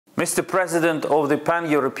Mr. President of the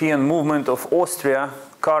Pan-European Movement of Austria,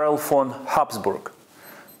 Karl von Habsburg,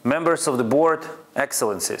 members of the board,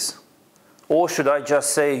 excellencies, or should I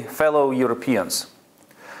just say fellow Europeans.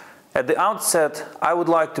 At the outset, I would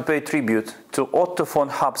like to pay tribute to Otto von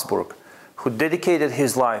Habsburg, who dedicated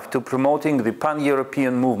his life to promoting the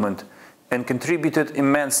Pan-European movement and contributed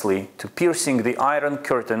immensely to piercing the Iron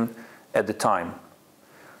Curtain at the time.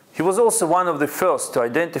 He was also one of the first to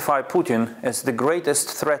identify Putin as the greatest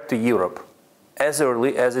threat to Europe, as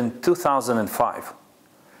early as in 2005.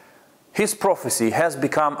 His prophecy has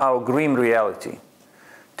become our grim reality.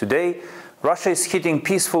 Today, Russia is hitting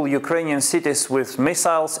peaceful Ukrainian cities with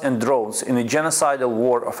missiles and drones in a genocidal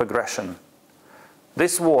war of aggression.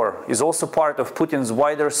 This war is also part of Putin's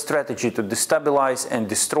wider strategy to destabilize and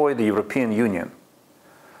destroy the European Union.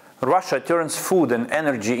 Russia turns food and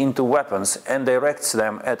energy into weapons and directs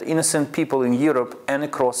them at innocent people in Europe and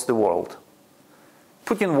across the world.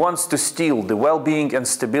 Putin wants to steal the well-being and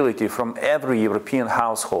stability from every European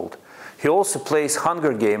household. He also plays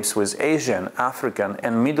Hunger Games with Asian, African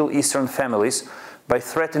and Middle Eastern families by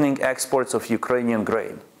threatening exports of Ukrainian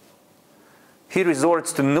grain. He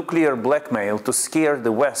resorts to nuclear blackmail to scare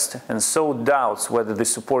the West and sow doubts whether the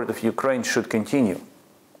support of Ukraine should continue.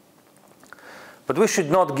 But we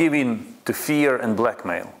should not give in to fear and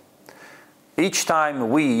blackmail. Each time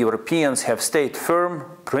we Europeans have stayed firm,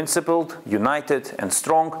 principled, united and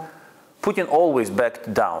strong, Putin always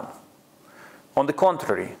backed down. On the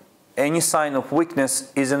contrary, any sign of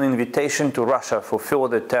weakness is an invitation to Russia for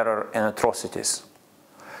further terror and atrocities.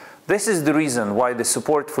 This is the reason why the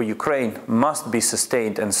support for Ukraine must be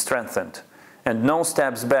sustained and strengthened, and no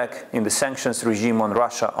steps back in the sanctions regime on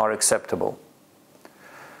Russia are acceptable.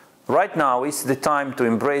 Right now is the time to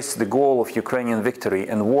embrace the goal of Ukrainian victory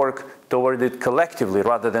and work toward it collectively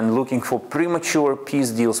rather than looking for premature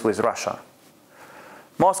peace deals with Russia.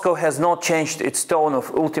 Moscow has not changed its tone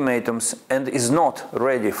of ultimatums and is not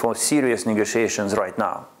ready for serious negotiations right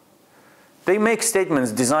now. They make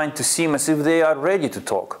statements designed to seem as if they are ready to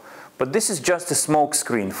talk, but this is just a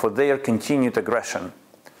smokescreen for their continued aggression.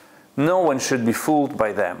 No one should be fooled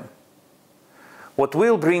by them. What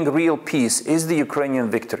will bring real peace is the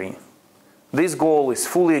Ukrainian victory. This goal is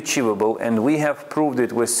fully achievable, and we have proved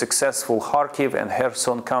it with successful Kharkiv and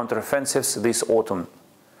Kherson counteroffensives this autumn.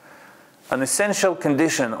 An essential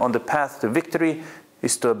condition on the path to victory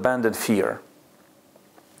is to abandon fear.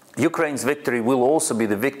 Ukraine's victory will also be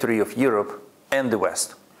the victory of Europe and the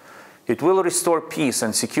West. It will restore peace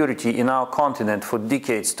and security in our continent for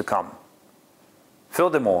decades to come.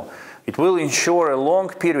 Furthermore, it will ensure a long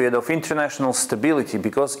period of international stability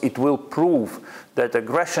because it will prove that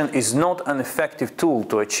aggression is not an effective tool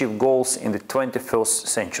to achieve goals in the 21st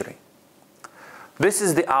century. This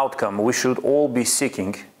is the outcome we should all be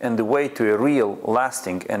seeking and the way to a real,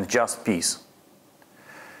 lasting and just peace.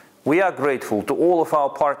 We are grateful to all of our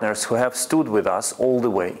partners who have stood with us all the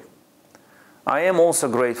way. I am also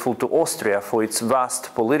grateful to Austria for its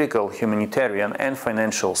vast political, humanitarian and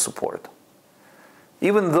financial support.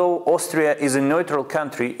 Even though Austria is a neutral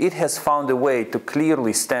country, it has found a way to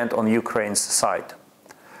clearly stand on Ukraine's side.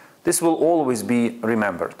 This will always be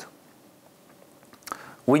remembered.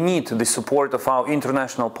 We need the support of our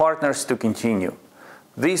international partners to continue.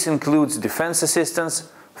 This includes defense assistance,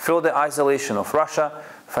 further isolation of Russia,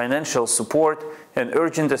 financial support, and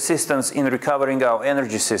urgent assistance in recovering our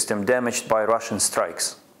energy system damaged by Russian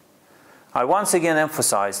strikes. I once again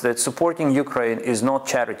emphasize that supporting Ukraine is not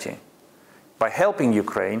charity. By helping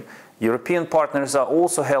Ukraine, European partners are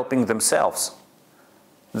also helping themselves.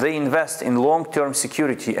 They invest in long-term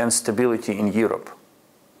security and stability in Europe.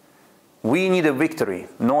 We need a victory,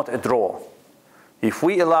 not a draw. If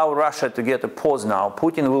we allow Russia to get a pause now,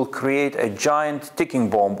 Putin will create a giant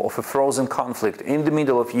ticking bomb of a frozen conflict in the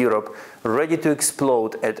middle of Europe, ready to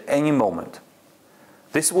explode at any moment.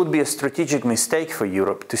 This would be a strategic mistake for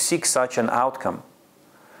Europe to seek such an outcome.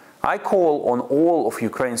 I call on all of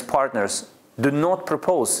Ukraine's partners: do not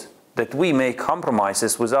propose that we make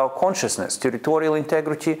compromises with our consciousness, territorial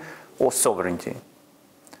integrity or sovereignty.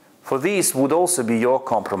 For these would also be your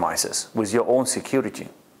compromises with your own security.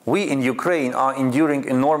 We in Ukraine are enduring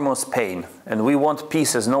enormous pain and we want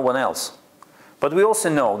peace as no one else. But we also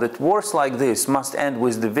know that wars like this must end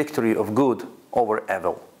with the victory of good over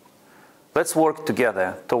evil. Let's work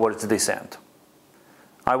together towards this end.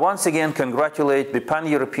 I once again congratulate the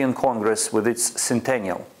Pan-European Congress with its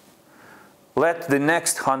centennial. Let the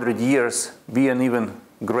next 100 years be an even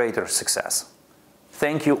greater success.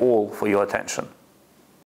 Thank you all for your attention.